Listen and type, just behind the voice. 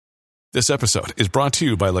This episode is brought to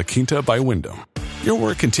you by La Quinta by Wyndham. Your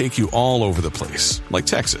work can take you all over the place, like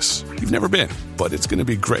Texas. You've never been, but it's going to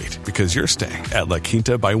be great because you're staying at La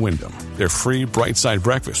Quinta by Wyndham. Their free Bright Side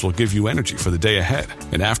breakfast will give you energy for the day ahead.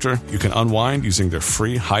 And after, you can unwind using their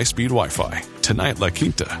free high-speed Wi-Fi. Tonight, La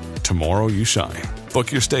Quinta. Tomorrow, you shine.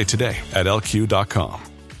 Book your stay today at LQ.com.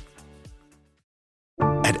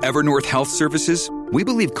 At Evernorth Health Services, we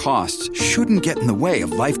believe costs shouldn't get in the way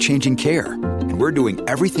of life-changing care, and we're doing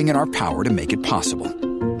everything in our power to make it possible.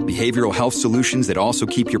 Behavioral health solutions that also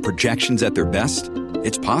keep your projections at their best?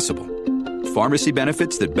 It's possible. Pharmacy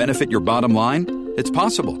benefits that benefit your bottom line? It's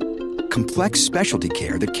possible. Complex specialty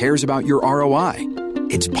care that cares about your ROI?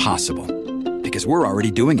 It's possible. Because we're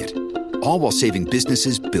already doing it. All while saving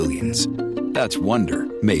businesses billions. That's Wonder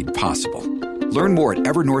made possible. Learn more at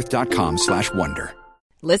evernorth.com/wonder.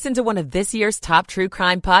 Listen to one of this year's top true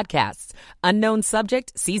crime podcasts. Unknown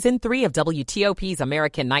Subject, Season 3 of WTOP's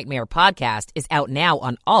American Nightmare podcast is out now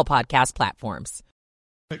on all podcast platforms.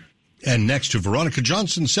 And next to Veronica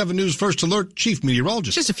Johnson, 7 News First Alert Chief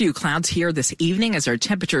Meteorologist. Just a few clouds here this evening as our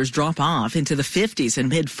temperatures drop off into the 50s and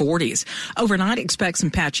mid-40s. Overnight, expect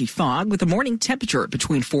some patchy fog with a morning temperature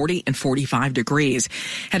between 40 and 45 degrees.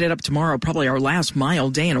 Headed up tomorrow, probably our last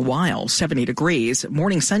mild day in a while, 70 degrees.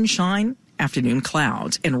 Morning sunshine, afternoon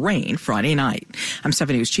clouds, and rain Friday night. I'm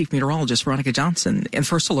 7 News Chief Meteorologist Veronica Johnson in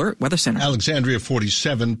First Alert Weather Center. Alexandria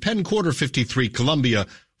 47, Penn Quarter 53, Columbia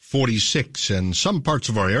 46, and some parts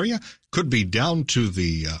of our area could be down to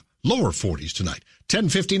the lower 40s tonight.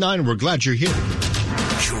 10:59, we're glad you're here.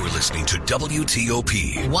 You're listening to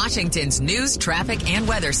WTOP, Washington's news, traffic, and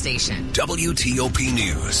weather station. WTOP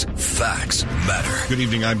News. Facts matter. Good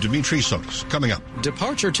evening, I'm Dimitri Sotis. Coming up.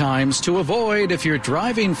 Departure times to avoid if you're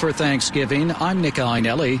driving for Thanksgiving. I'm Nick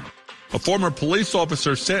Einelli. A former police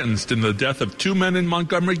officer sentenced in the death of 2 men in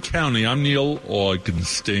Montgomery County. I'm Neil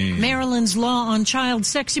Augenstein. Maryland's law on child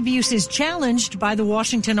sex abuse is challenged by the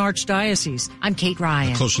Washington Archdiocese. I'm Kate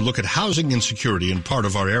Ryan. A closer look at housing insecurity in part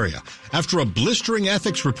of our area. After a blistering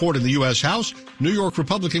ethics report in the U.S. House, New York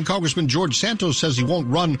Republican Congressman George Santos says he won't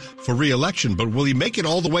run for re-election, but will he make it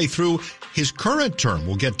all the way through his current term?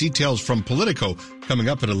 We'll get details from Politico coming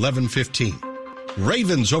up at 11:15.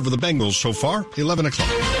 Ravens over the Bengals so far, 11 o'clock.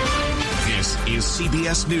 This is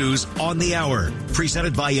CBS News on the Hour,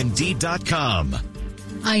 presented by Indeed.com.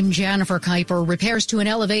 I'm Jennifer Kuiper. Repairs to an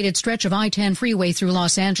elevated stretch of I-10 freeway through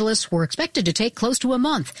Los Angeles were expected to take close to a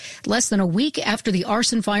month. Less than a week after the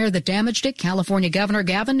arson fire that damaged it, California Governor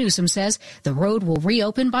Gavin Newsom says the road will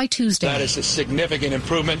reopen by Tuesday. That is a significant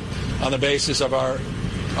improvement on the basis of our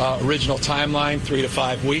original timeline, 3 to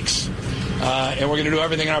 5 weeks. And we're going to do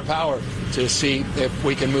everything in our power to see if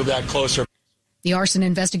we can move that closer. The arson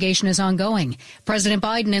investigation is ongoing. President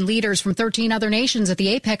Biden and leaders from 13 other nations at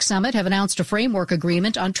the APEC summit have announced a framework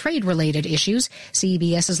agreement on trade-related issues.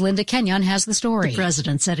 CBS's Linda Kenyon has the story. The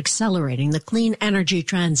president said accelerating the clean energy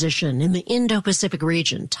transition in the Indo-Pacific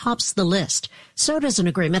region tops the list. So does an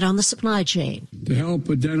agreement on the supply chain. To help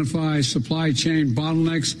identify supply chain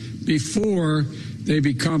bottlenecks before they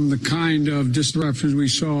become the kind of disruptions we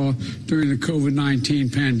saw during the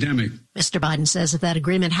COVID-19 pandemic. Mr. Biden says if that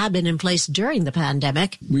agreement had been in place during the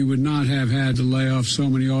pandemic, we would not have had to lay off so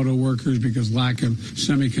many auto workers because lack of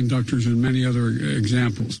semiconductors and many other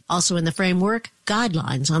examples. Also in the framework,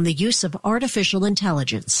 guidelines on the use of artificial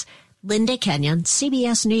intelligence. Linda Kenyon,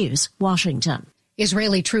 CBS News, Washington.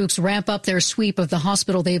 Israeli troops ramp up their sweep of the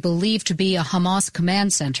hospital they believe to be a Hamas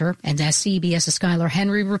command center. And as CBS's Skylar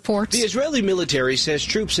Henry reports, the Israeli military says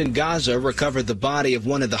troops in Gaza recovered the body of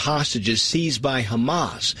one of the hostages seized by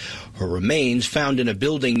Hamas. Her remains found in a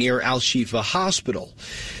building near Al-Shifa Hospital.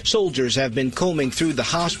 Soldiers have been combing through the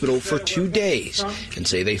hospital for 2 days and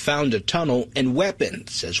say they found a tunnel and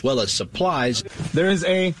weapons as well as supplies. There is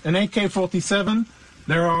an AK-47.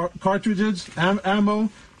 There are cartridges,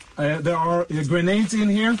 ammo. There are grenades in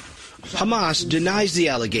here. Hamas denies the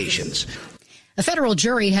allegations. A federal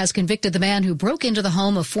jury has convicted the man who broke into the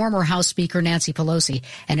home of former House Speaker Nancy Pelosi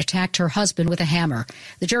and attacked her husband with a hammer.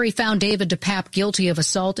 The jury found David DePape guilty of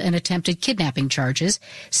assault and attempted kidnapping charges.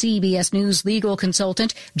 CBS News legal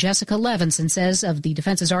consultant Jessica Levinson says of the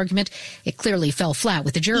defense's argument, it clearly fell flat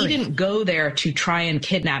with the jury. He didn't go there to try and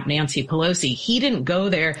kidnap Nancy Pelosi. He didn't go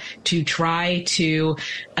there to try to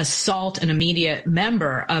assault an immediate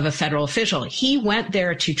member of a federal official. He went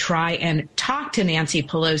there to try and talk to Nancy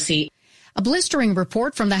Pelosi. A blistering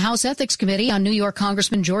report from the House Ethics Committee on New York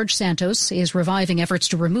Congressman George Santos is reviving efforts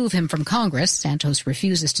to remove him from Congress. Santos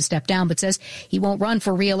refuses to step down but says he won't run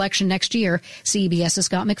for re-election next year. CBS's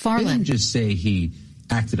Scott McFarland. He didn't just say he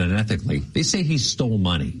acted unethically. They say he stole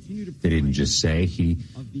money. They didn't just say he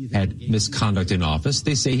had misconduct in office.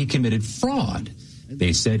 They say he committed fraud.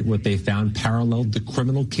 They said what they found paralleled the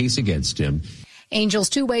criminal case against him. Angels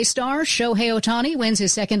two-way star Shohei Ohtani wins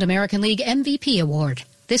his second American League MVP award.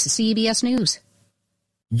 This is CBS News.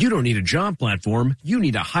 You don't need a job platform, you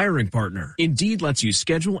need a hiring partner. Indeed lets you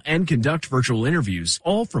schedule and conduct virtual interviews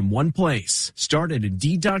all from one place. Start at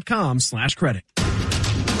Indeed.com/credit.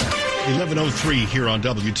 11:03 here on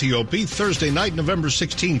WTOP, Thursday night, November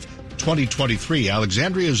 16th, 2023.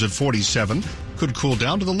 Alexandria is at 47, could cool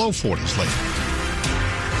down to the low 40s later.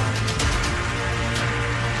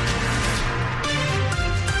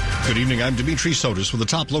 Good evening, I'm Dimitri Sotis with the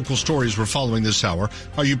top local stories we're following this hour.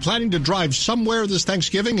 Are you planning to drive somewhere this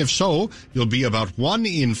Thanksgiving? If so, you'll be about 1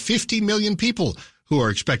 in 50 million people who are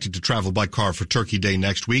expected to travel by car for Turkey Day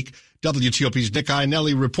next week. WTOP's Nick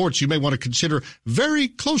Iannelli reports you may want to consider very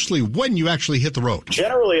closely when you actually hit the road.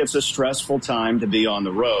 Generally, it's a stressful time to be on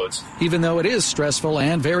the roads. Even though it is stressful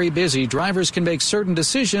and very busy, drivers can make certain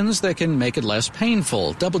decisions that can make it less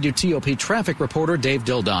painful. WTOP traffic reporter Dave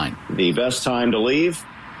Dildine. The best time to leave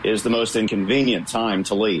is the most inconvenient time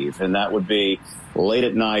to leave, and that would be late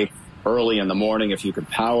at night, early in the morning, if you could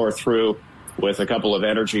power through with a couple of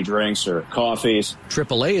energy drinks or coffees.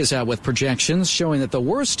 AAA is out with projections showing that the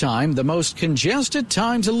worst time, the most congested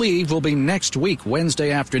time to leave, will be next week, Wednesday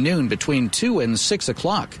afternoon, between 2 and 6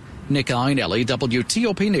 o'clock. Nick Iannelli,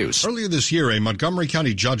 WTOP News. Earlier this year, a Montgomery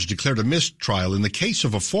County judge declared a mistrial in the case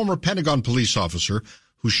of a former Pentagon police officer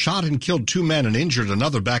who shot and killed 2 men and injured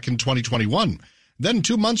another back in 2021. Then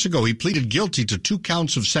 2 months ago, he pleaded guilty to 2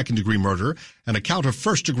 counts of second-degree murder and a count of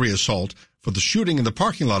first-degree assault for the shooting in the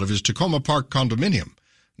parking lot of his Tacoma Park condominium.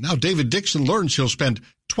 Now David Dixon learns he'll spend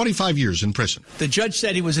 25 years in prison. The judge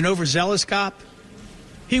said he was an overzealous cop.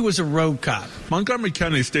 He was a rogue cop. Montgomery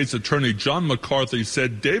County State's Attorney John McCarthy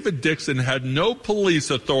said David Dixon had no police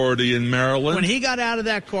authority in Maryland. When he got out of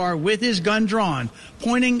that car with his gun drawn,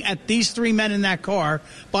 pointing at these 3 men in that car,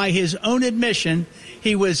 by his own admission,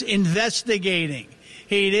 he was investigating.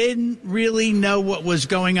 He didn't really know what was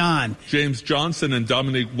going on. James Johnson and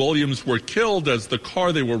Dominique Williams were killed as the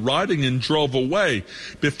car they were riding in drove away.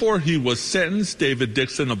 Before he was sentenced, David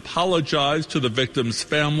Dixon apologized to the victims'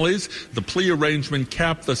 families. The plea arrangement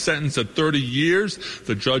capped the sentence at 30 years.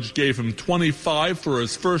 The judge gave him 25 for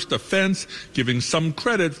his first offense, giving some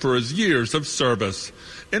credit for his years of service.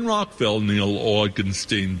 In Rockville, Neil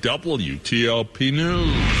Augenstein, WTOP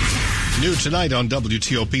News. New tonight on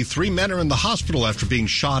WTOP, 3 men are in the hospital after being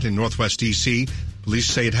shot in Northwest D.C. Police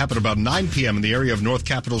say it happened about 9 p.m. in the area of North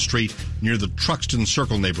Capitol Street near the Truxton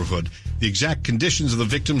Circle neighborhood. The exact conditions of the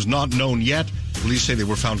victims not known yet. Police say they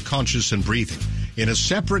were found conscious and breathing. In a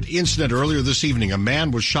separate incident earlier this evening, a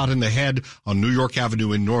man was shot in the head on New York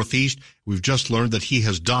Avenue in Northeast. We've just learned that he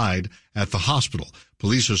has died at the hospital.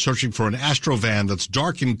 Police are searching for an Astro van that's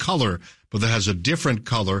dark in color, but that has a different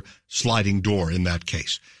color sliding door in that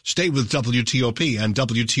case. Stay with WTOP and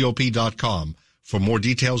WTOP.com for more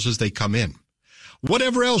details as they come in.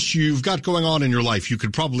 Whatever else you've got going on in your life, you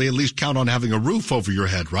could probably at least count on having a roof over your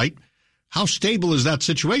head, right? How stable is that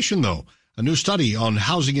situation, though? A new study on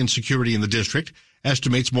housing insecurity in the district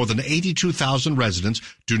estimates more than 82,000 residents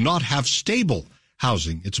do not have stable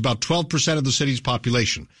housing. It's about 12% of the city's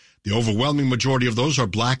population. The overwhelming majority of those are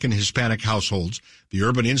Black and Hispanic households. The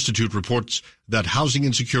Urban Institute reports that housing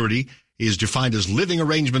insecurity is defined as living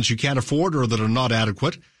arrangements you can't afford or that are not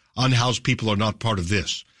adequate. Unhoused people are not part of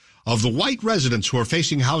this. Of the white residents who are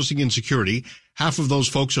facing housing insecurity, half of those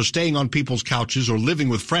folks are staying on people's couches or living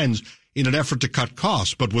with friends in an effort to cut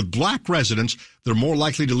costs. But with Black residents, they're more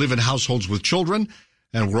likely to live in households with children,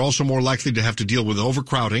 and we're also more likely to have to deal with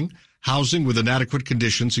overcrowding, housing with inadequate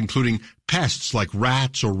conditions, including pests like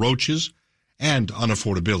rats or roaches, and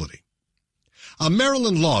unaffordability. A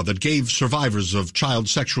Maryland law that gave survivors of child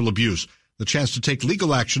sexual abuse the chance to take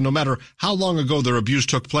legal action no matter how long ago their abuse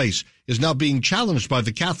took place is now being challenged by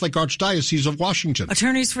the Catholic Archdiocese of Washington.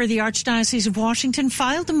 Attorneys for the Archdiocese of Washington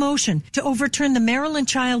filed a motion to overturn the Maryland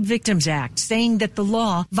Child Victims Act, saying that the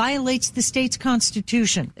law violates the state's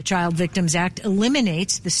constitution. The Child Victims Act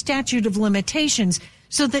eliminates the statute of limitations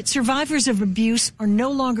so that survivors of abuse are no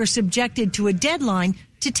longer subjected to a deadline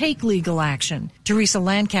to take legal action. Teresa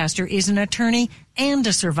Lancaster is an attorney and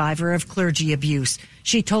a survivor of clergy abuse.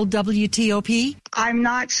 She told WTOP, I'm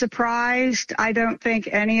not surprised. I don't think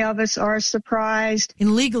any of us are surprised.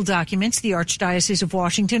 In legal documents, the Archdiocese of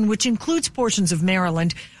Washington, which includes portions of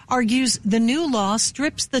Maryland, argues the new law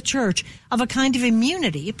strips the church of a kind of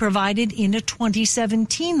immunity provided in a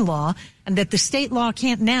 2017 law, and that the state law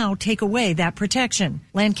can't now take away that protection.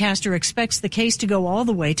 Lancaster expects the case to go all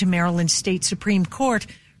the way to Maryland State Supreme Court.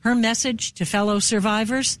 Her message to fellow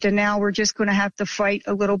survivors? And now we're just going to have to fight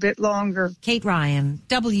a little bit longer. Kate Ryan,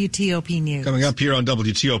 WTOP News. Coming up here on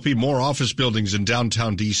WTOP, more office buildings in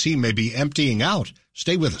downtown D.C. may be emptying out.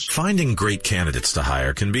 Stay with us. Finding great candidates to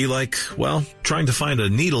hire can be like, well, trying to find a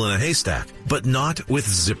needle in a haystack, but not with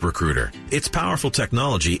ZipRecruiter. Its powerful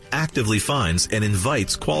technology actively finds and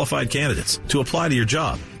invites qualified candidates to apply to your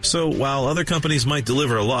job. So while other companies might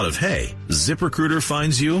deliver a lot of hay, ZipRecruiter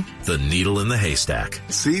finds you the needle in the haystack.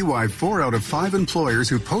 See why 4 out of 5 employers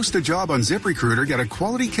who post a job on ZipRecruiter get a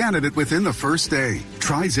quality candidate within the first day.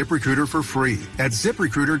 Try ZipRecruiter for free at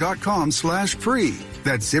ZipRecruiter.com/free.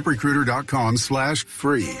 That's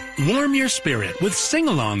ZipRecruiter.com/free. Warm your spirit with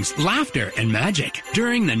sing-alongs, laughter, and magic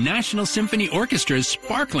during the National Symphony Orchestra's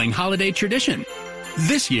sparkling holiday tradition.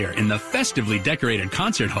 This year, in the festively decorated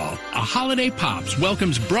concert hall, A Holiday Pops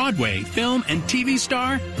welcomes Broadway, film, and TV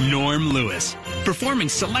star Norm Lewis, performing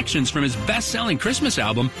selections from his best-selling Christmas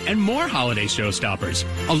album and more holiday showstoppers,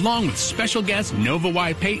 along with special guest Nova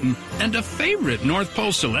Y. Payton and a favorite North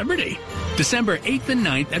Pole celebrity. December 8th and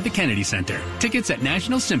 9th at the Kennedy Center. Tickets at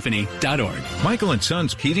nationalsymphony.org. Michael &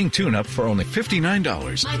 Son's heating tune-up for only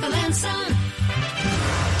 $59. Michael & Son.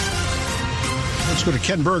 Let's go to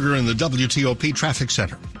Ken Berger in the WTOP Traffic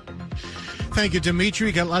Center. Thank you,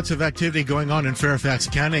 Dimitri. Got lots of activity going on in Fairfax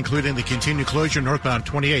County, including the continued closure northbound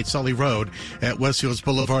 28 Sully Road at Westfields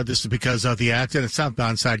Boulevard. This is because of the accident.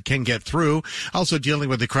 Southbound side can get through. Also dealing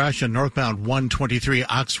with the crash on northbound 123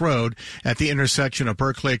 Ox Road at the intersection of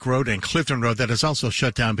Burke Lake Road and Clifton Road. That is also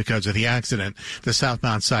shut down because of the accident. The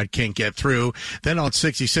southbound side can't get through. Then on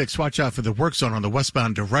 66, watch out for the work zone on the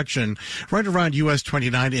westbound direction. Right around US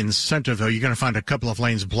 29 in Centerville, you're going to find a couple of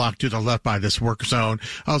lanes blocked to the left by this work zone.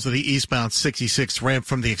 Also the eastbound 66 ramp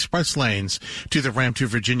from the express lanes to the ramp to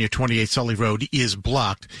Virginia 28 Sully Road is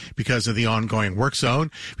blocked because of the ongoing work zone.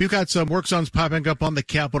 We've got some work zones popping up on the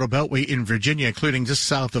Capitol Beltway in Virginia, including just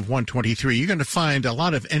south of 123. You're going to find a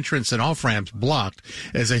lot of entrance and off ramps blocked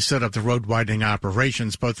as they set up the road widening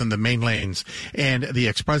operations, both in the main lanes and the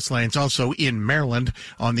express lanes. Also in Maryland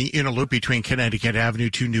on the inner loop between Connecticut Avenue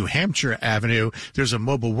to New Hampshire Avenue, there's a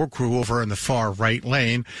mobile work crew over in the far right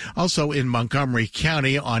lane. Also in Montgomery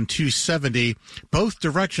County on 270, both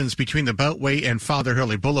directions between the Beltway and Father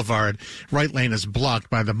Hurley Boulevard. Right lane is blocked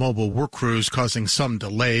by the mobile work crews, causing some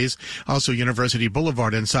delays. Also, University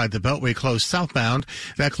Boulevard inside the Beltway closed southbound.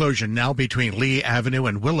 That closure now between Lee Avenue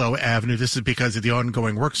and Willow Avenue. This is because of the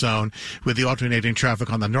ongoing work zone with the alternating traffic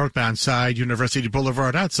on the northbound side. University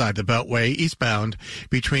Boulevard outside the Beltway, eastbound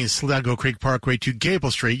between Sligo Creek Parkway to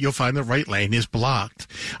Gable Street. You'll find the right lane is blocked.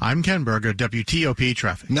 I'm Ken Berger, WTOP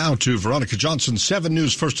Traffic. Now to Veronica Johnson, 7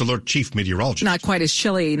 News First Alert Chief Meteorologist. Not quite as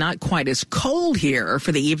chilly, not quite as cold here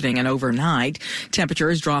for the evening and overnight.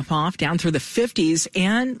 Temperatures drop off down through the 50s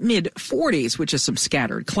and mid-40s, which is some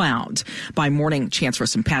scattered clouds. By morning, chance for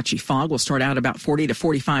some patchy fog. Will start out about 40 to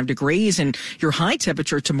 45 degrees, and your high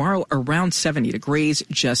temperature tomorrow around 70 degrees,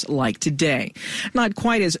 just like today. Not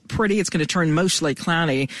quite as pretty. It's going to turn mostly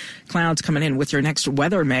cloudy. Clouds coming in with your next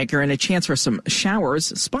weather maker, and a chance for some showers,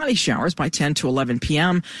 spotty showers by 10 to 11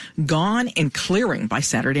 p.m. Gone and clearing by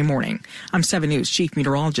Saturday morning. I'm 7 News Chief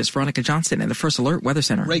Meteorologist Veronica Johnson in the First Alert Weather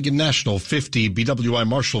Center. Reagan National 50, BWI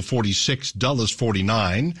Marshall 46, Dulles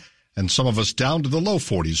 49, and some of us down to the low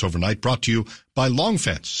 40s overnight. Brought to you by Long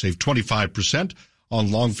Fence. Save 25%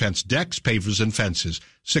 on Long Fence decks, pavers, and fences.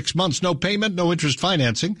 6 months, no payment, no interest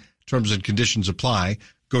financing. Terms and conditions apply.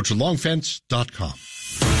 Go to longfence.com.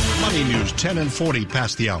 Money News, 10 and 40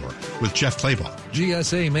 past the hour with Jeff Clabaugh.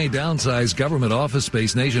 GSA may downsize government office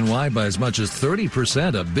space nationwide by as much as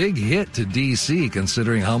 30%, a big hit to D.C.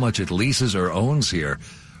 considering how much it leases or owns here.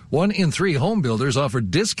 1 in 3 home builders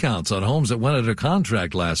offered discounts on homes that went under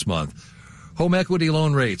contract last month. Home equity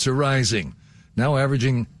loan rates are rising, now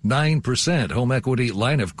averaging 9%. Home equity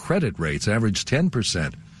line of credit rates average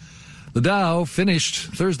 10%. The Dow finished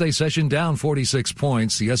Thursday session down 46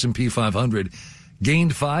 points. The S&P 500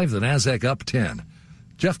 gained 5, the NASDAQ up 10.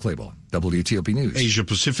 Jeff Clabaugh, WTOP News.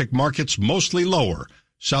 Asia-Pacific markets mostly lower.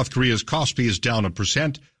 South Korea's Kospi is down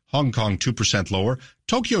 1%. Hong Kong 2% lower.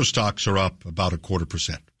 Tokyo stocks are up about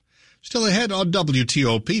 0.25%. Still ahead on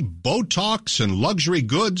WTOP, Botox and luxury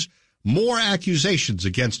goods. More accusations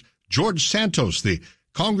against George Santos, the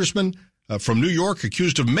congressman from New York,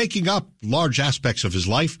 accused of making up large aspects of his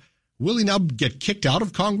life. Will he now get kicked out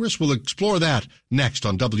of Congress? We'll explore that next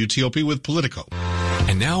on WTOP with Politico.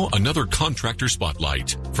 And now another contractor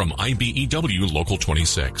spotlight from IBEW Local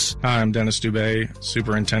 26. Hi, I'm Dennis Dubé,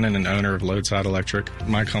 superintendent and owner of Loadside Electric.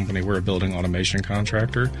 My company, we're a building automation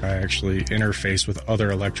contractor. I actually interface with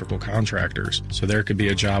other electrical contractors. So there could be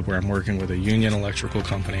a job where I'm working with a union electrical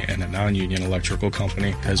company and a non-union electrical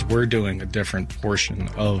company because we're doing a different portion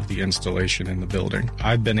of the installation in the building.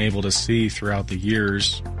 I've been able to see throughout the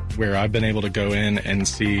years where I've been able to go in and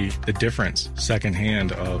see the difference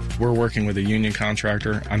secondhand of we're working with a union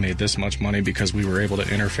contractor. I made this much money because we were able to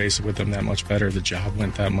interface with them that much better. The job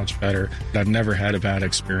went that much better. I've never had a bad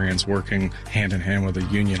experience working hand in hand with a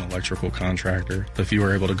union electrical contractor. If you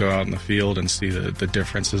were able to go out in the field and see the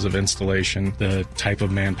differences of installation, the type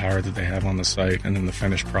of manpower that they have on the site, and then the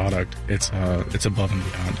finished product, it's above and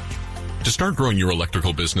beyond. To start growing your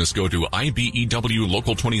electrical business, go to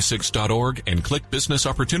IBEWLocal26.org and click Business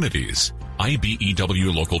Opportunities.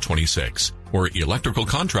 IBEW Local 26, where electrical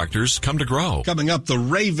contractors come to grow. Coming up, the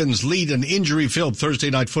Ravens lead an injury-filled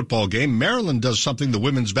Thursday night football game. Maryland does something the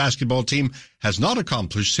women's basketball team has not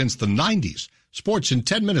accomplished since the 90s. Sports in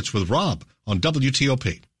 10 minutes with Rob on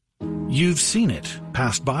WTOP. You've seen it,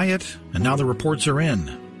 passed by it, and now the reports are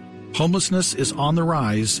in. Homelessness is on the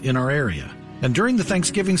rise in our area. And during the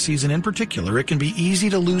Thanksgiving season in particular, it can be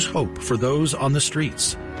easy to lose hope for those on the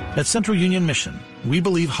streets. At Central Union Mission, we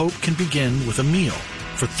believe hope can begin with a meal.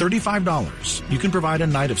 For $35, you can provide a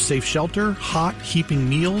night of safe shelter, hot, heaping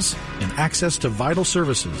meals, and access to vital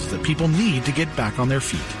services that people need to get back on their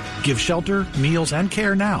feet. Give shelter, meals, and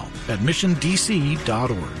care now at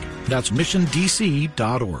missiondc.org. That's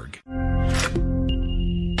missiondc.org.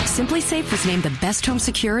 Simply Safe was named the best home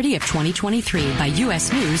security of 2023 by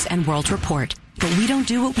U.S. News and World Report. But we don't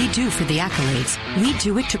do what we do for the accolades. We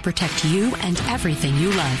do it to protect you and everything you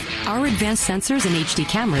love. Our advanced sensors and HD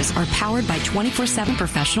cameras are powered by 24/7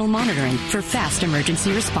 professional monitoring for fast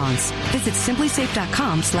emergency response. Visit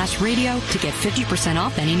simplysafe.com/radio to get 50%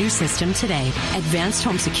 off any new system today. Advanced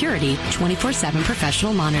home security, 24/7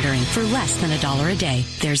 professional monitoring for less than $1 a day.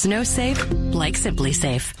 There's no safe like Simply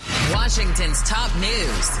Safe. Washington's top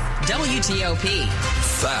news, WTOP.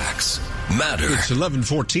 Facts matter. It's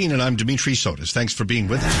 11:14 and I'm Dimitri Sotis. Thanks for being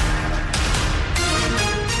with us.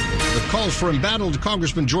 The calls for embattled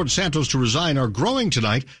Congressman George Santos to resign are growing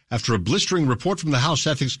tonight after a blistering report from the House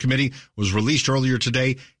Ethics Committee was released earlier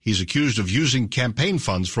today. He's accused of using campaign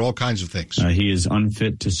funds for all kinds of things. He is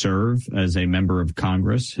unfit to serve as a member of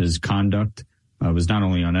Congress. His conduct was not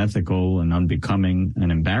only unethical and unbecoming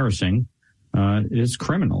and embarrassing, is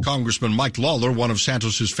criminal. Congressman Mike Lawler, one of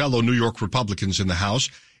Santos's fellow New York Republicans in the House.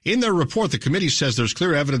 In their report, the committee says there's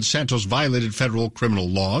clear evidence Santos violated federal criminal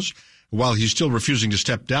laws. While he's still refusing to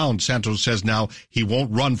step down, Santos says now he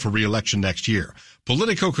won't run for re-election next year.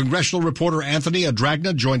 Politico congressional reporter Anthony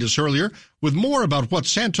Adragna joined us earlier with more about what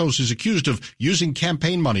Santos is accused of using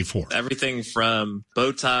campaign money for. Everything from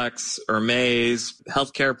Botox, Hermes,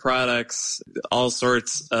 healthcare products, all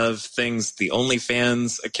sorts of things, the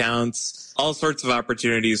OnlyFans accounts, all sorts of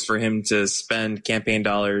opportunities for him to spend campaign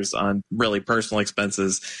dollars on really personal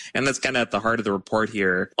expenses. And that's kind of at the heart of the report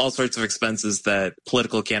here. All sorts of expenses that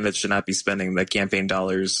political candidates should not be spending the campaign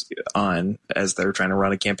dollars on as they're trying to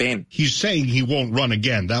run a campaign. He's saying he won't run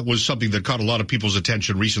again. That was something that caught a lot of people's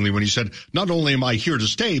attention recently when he said, not only am I here to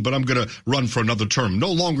stay, but I'm going to run for another term.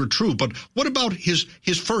 No longer true. But what about his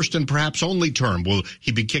first and perhaps only term? Will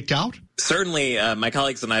he be kicked out? Certainly, my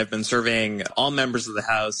colleagues and I have been surveying all members of the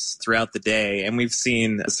House throughout the day, and we've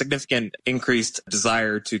seen a significant increased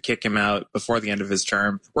desire to kick him out before the end of his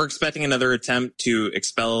term. We're expecting another attempt to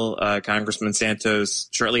expel Congressman Santos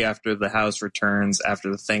shortly after the House returns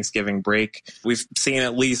after the Thanksgiving break. We've seen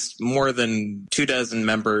at least more than 24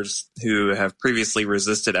 members who have previously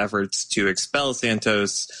resisted efforts to expel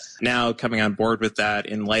Santos now coming on board with that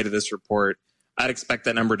in light of this report. I'd expect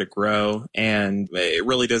that number to grow, and it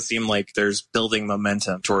really does seem like there's building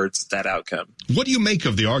momentum towards that outcome. What do you make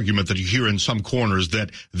of the argument that you hear in some corners that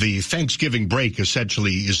the Thanksgiving break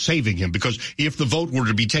essentially is saving him? Because if the vote were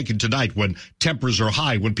to be taken tonight when tempers are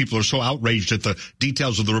high, when people are so outraged at the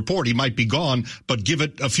details of the report, he might be gone, but give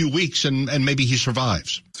it a few weeks and maybe he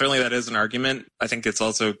survives. Certainly that is an argument. I think it's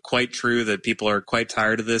also quite true that people are quite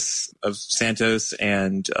tired of this, of Santos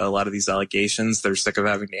and a lot of these allegations. They're sick of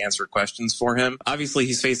having to answer questions for him. Obviously,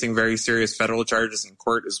 he's facing very serious federal charges in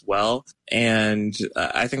court as well. And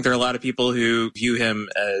I think there are a lot of people who view him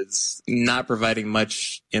as not providing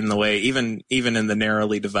much in the way, even in the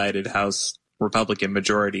narrowly divided House Republican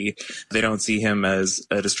majority. They don't see him as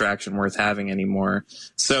a distraction worth having anymore.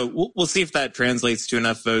 So we'll see if that translates to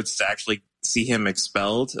enough votes to actually see him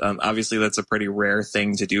expelled. Obviously, that's a pretty rare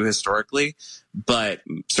thing to do historically, but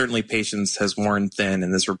certainly patience has worn thin,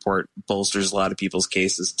 and this report bolsters a lot of people's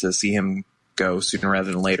cases to see him go sooner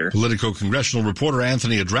rather than later. Politico congressional reporter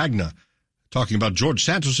Anthony Adragna talking about George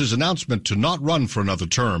Santos's announcement to not run for another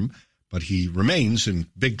term, but he remains in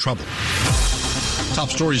big trouble. Top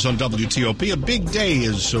stories on WTOP. A big day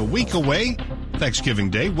is a week away, Thanksgiving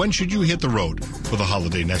Day. When should you hit the road for the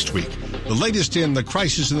holiday next week? The latest in the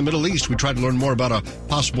crisis in the Middle East, we try to learn more about a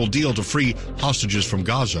possible deal to free hostages from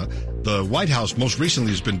Gaza. The White House most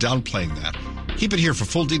recently has been downplaying that. Keep it here for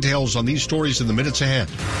full details on these stories in the minutes ahead.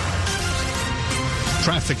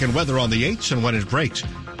 Traffic and weather on the 8s and when it breaks.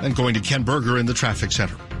 And going to Ken Berger in the traffic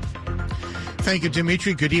center. Thank you,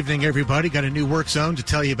 Dimitri. Good evening, everybody. Got a new work zone to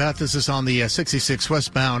tell you about. This is on the 66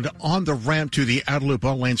 westbound. On the ramp to the outer loop,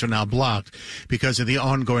 all lanes are now blocked because of the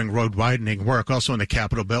ongoing road widening work. Also in the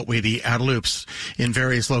Capitol Beltway, the outer loops in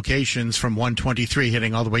various locations from 123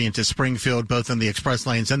 heading all the way into Springfield, both in the express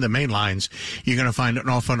lanes and the main lines. You're going to find an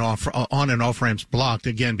on and off ramps blocked,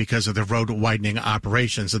 again, because of the road widening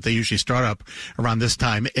operations that they usually start up around this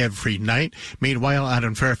time every night. Meanwhile, out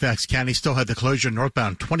in Fairfax County, still had the closure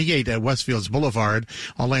northbound 28 at Westfield's Boulevard.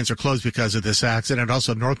 All lanes are closed because of this accident.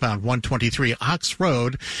 Also northbound 123 Ox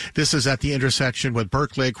Road. This is at the intersection with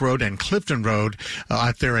Burke Lake Road and Clifton Road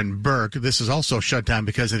out there in Burke. This is also shut down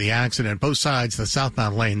because of the accident. Both sides, the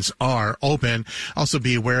southbound lanes are open. Also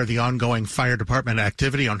be aware of the ongoing fire department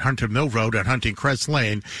activity on Hunter Mill Road and Hunting Crest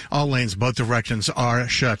Lane. All lanes, both directions are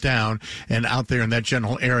shut down. And out there in that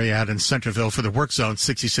general area out in Centerville for the work zone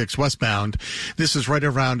 66 westbound. This is right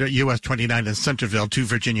around US 29 in Centerville to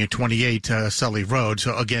Virginia 28 Sully Road.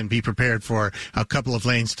 So again, be prepared for a couple of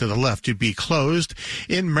lanes to the left to be closed.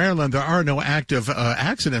 In Maryland, there are no active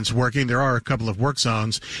accidents working. There are a couple of work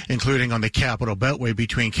zones, including on the Capitol Beltway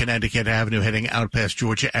between Connecticut Avenue heading out past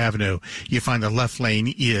Georgia Avenue. You find the left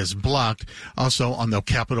lane is blocked. Also on the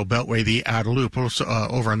Capitol Beltway, the outer loop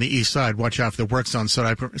over on the east side. Watch out for the work zone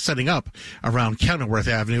setting up around Kenilworth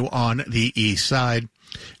Avenue on the east side.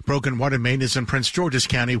 Broken water main is in Prince George's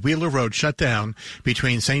County. Wheeler Road shut down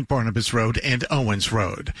between St. Barnabas Road and Owens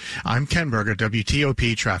Road. I'm Ken Berger,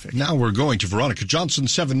 WTOP Traffic. Now we're going to Veronica Johnson,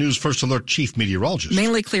 7 News First Alert Chief Meteorologist.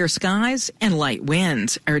 Mainly clear skies and light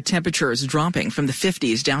winds. Our temperatures dropping from the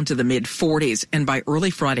 50s down to the mid-40s. And by early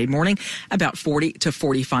Friday morning, about 40 to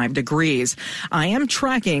 45 degrees. I am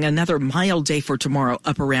tracking another mild day for tomorrow,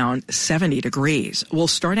 up around 70 degrees. We'll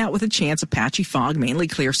start out with a chance of patchy fog, mainly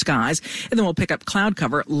clear skies, and then we'll pick up cloud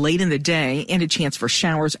cover late in the day and a chance for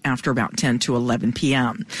showers after about 10 to 11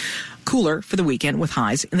 p.m. Cooler for the weekend with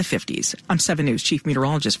highs in the 50s. I'm 7 News Chief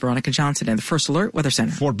Meteorologist Veronica Johnson in the First Alert Weather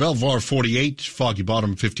Center. Fort Belvoir 48, Foggy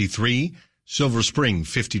Bottom 53, Silver Spring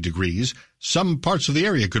 50 degrees. Some parts of the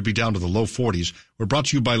area could be down to the low 40s. We're brought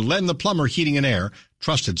to you by Len the Plumber Heating and Air.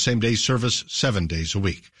 Trusted same-day service 7 days a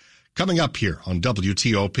week. Coming up here on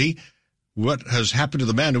WTOP, what has happened to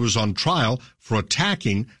the man who was on trial for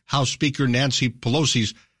attacking House Speaker Nancy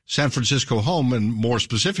Pelosi's San Francisco home, and more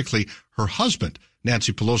specifically, her husband.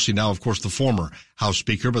 Nancy Pelosi, now, of course, the former House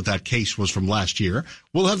Speaker, but that case was from last year.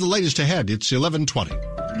 We'll have the latest ahead. It's 11:20.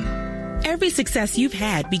 Every success you've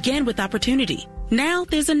had began with opportunity. Now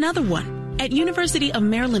there's another one. At University of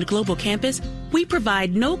Maryland Global Campus, we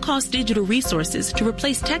provide no-cost digital resources to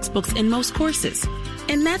replace textbooks in most courses.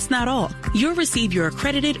 And that's not all. You'll receive your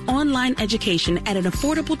accredited online education at an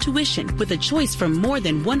affordable tuition with a choice from more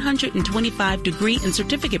than 125 degree and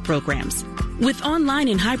certificate programs. With online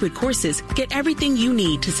and hybrid courses, get everything you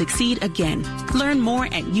need to succeed again. Learn more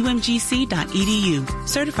at umgc.edu.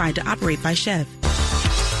 Certified to operate by Chev.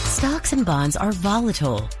 Stocks and bonds are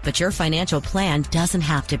volatile, but your financial plan doesn't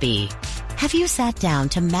have to be. Have you sat down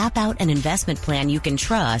to map out an investment plan you can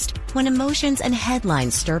trust when emotions and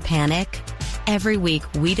headlines stir panic? Every week,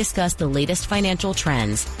 we discuss the latest financial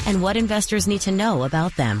trends and what investors need to know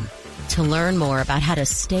about them. To learn more about how to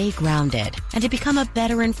stay grounded and to become a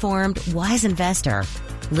better informed, wise investor,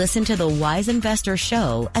 listen to The Wise Investor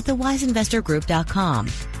Show at thewiseinvestorgroup.com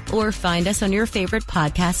or find us on your favorite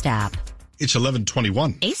podcast app. It's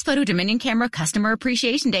 11:21. Ace Photo Dominion Camera Customer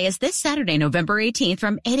Appreciation Day is this Saturday, November 18th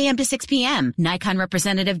from 8 a.m. to 6 p.m. Nikon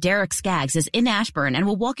representative Derek Skaggs is in Ashburn and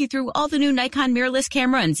will walk you through all the new Nikon mirrorless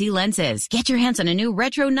camera and Z lenses. Get your hands on a new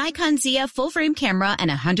retro Nikon ZF full-frame camera and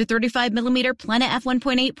a 135mm Plena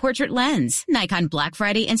f1.8 portrait lens. Nikon Black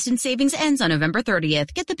Friday Instant Savings ends on November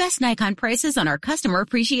 30th. Get the best Nikon prices on our Customer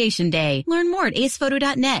Appreciation Day. Learn more at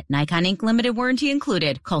acephoto.net. Nikon Inc. Limited warranty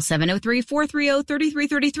included. Call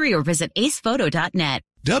 703-430-3333 or visit acephoto.net.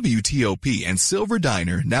 WTOP and Silver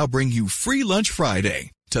Diner now bring you Free Lunch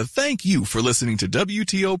Friday to thank you for listening to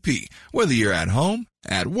WTOP, whether you're at home,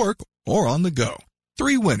 at work, or on the go.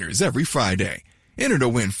 3 winners every Friday. Enter to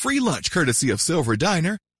win free lunch courtesy of Silver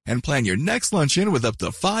Diner and plan your next luncheon with up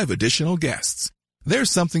to 5 additional guests.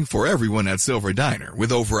 There's something for everyone at Silver Diner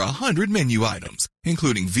with over 100 menu items,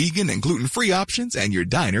 including vegan and gluten-free options and your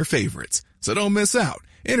diner favorites. So don't miss out.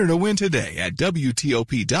 Enter to win today at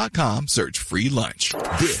WTOP.com. Search free lunch.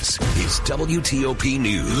 This is WTOP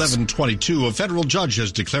News. 11:22. A federal judge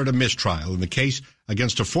has declared a mistrial in the case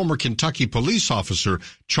against a former Kentucky police officer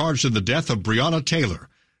charged in the death of Breonna Taylor.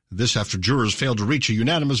 This after jurors failed to reach a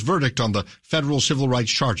unanimous verdict on the federal civil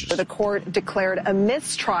rights charges. The court declared a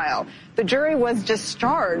mistrial. The jury was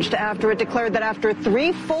discharged after it declared that after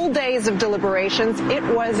 3 full days of deliberations, it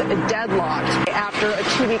was deadlocked. After a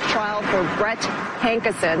 2-week trial for Brett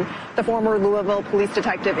Hankison, the former Louisville police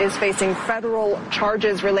detective is facing federal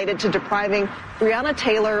charges related to depriving Breonna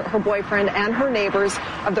Taylor, her boyfriend, and her neighbors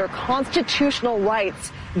of their constitutional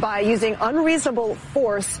rights by using unreasonable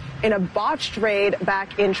force in a botched raid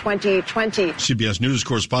back in 2020. CBS News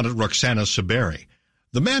correspondent Roxana Saberi.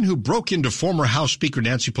 The man who broke into former House Speaker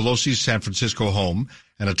Nancy Pelosi's San Francisco home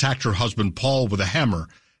and attacked her husband Paul with a hammer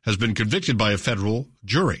has been convicted by a federal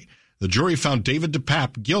jury. The jury found David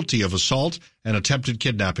DePape guilty of assault and attempted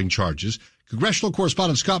kidnapping charges. Congressional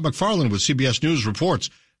correspondent Scott McFarland with CBS News reports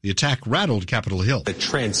the attack rattled Capitol Hill. A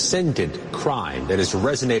transcendent crime that has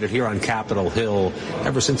resonated here on Capitol Hill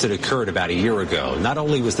ever since it occurred about a year ago. Not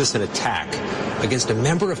only was this an attack against a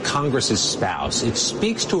member of Congress's spouse, it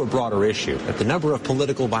speaks to a broader issue that the number of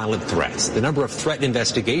political violent threats, the number of threat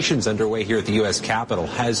investigations underway here at the U.S. Capitol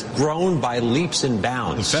has grown by leaps and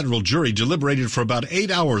bounds. The federal jury deliberated for about 8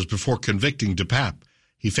 hours before convicting DePape.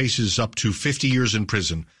 He faces up to 50 years in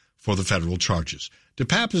prison for the federal charges.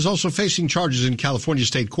 DePape is also facing charges in California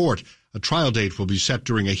State Court. A trial date will be set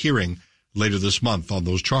during a hearing later this month on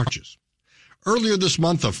those charges. Earlier this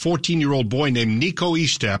month, a 14-year-old boy named Nico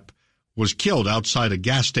Estep was killed outside a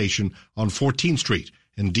gas station on 14th Street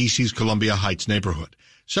in D.C.'s Columbia Heights neighborhood.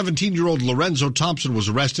 17-year-old Lorenzo Thompson was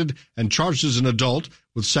arrested and charged as an adult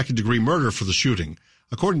with second-degree murder for the shooting.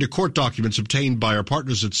 According to court documents obtained by our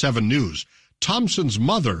partners at 7 News, Thompson's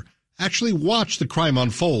mother actually watched the crime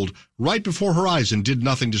unfold right before her eyes and did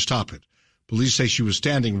nothing to stop it. Police say she was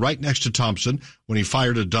standing right next to Thompson when he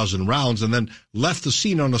fired a dozen rounds and then left the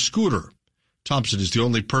scene on a scooter. Thompson is the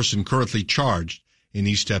only person currently charged in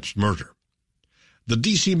Estep's murder. The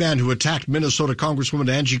D.C. man who attacked Minnesota Congresswoman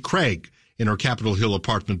Angie Craig in her Capitol Hill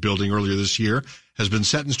apartment building earlier this year has been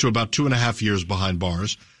sentenced to about 2.5 years behind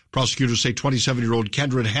bars. Prosecutors say 27-year-old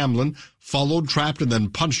Kendra Hamlin followed, trapped, and then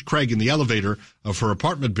punched Craig in the elevator of her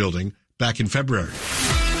apartment building back in February.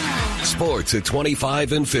 Sports at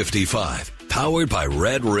 25 and 55. Powered by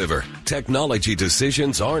Red River. Technology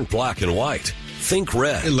decisions aren't black and white. Think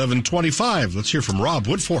red. 11:25. Let's hear from Rob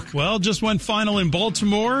Woodfork. Well, just went final in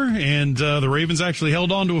Baltimore, and the Ravens actually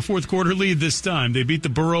held on to a fourth-quarter lead this time. They beat the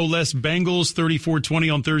Burrow-less Bengals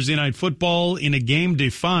 34-20 on Thursday Night Football in a game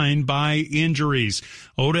defined by injuries.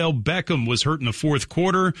 Odell Beckham was hurt in the fourth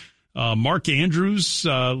quarter. Mark Andrews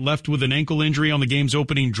left with an ankle injury on the game's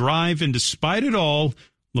opening drive, and despite it all,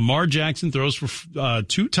 Lamar Jackson throws for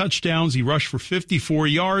 2 touchdowns. He rushed for 54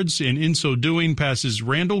 yards, and in so doing, passes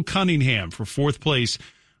Randall Cunningham for 4th place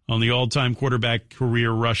on the all-time quarterback career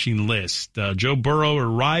rushing list. Joe Burrow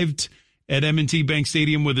arrived at M&T Bank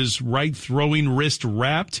Stadium with his right throwing wrist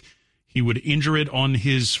wrapped. He would injure it on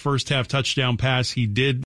his first-half touchdown pass. He did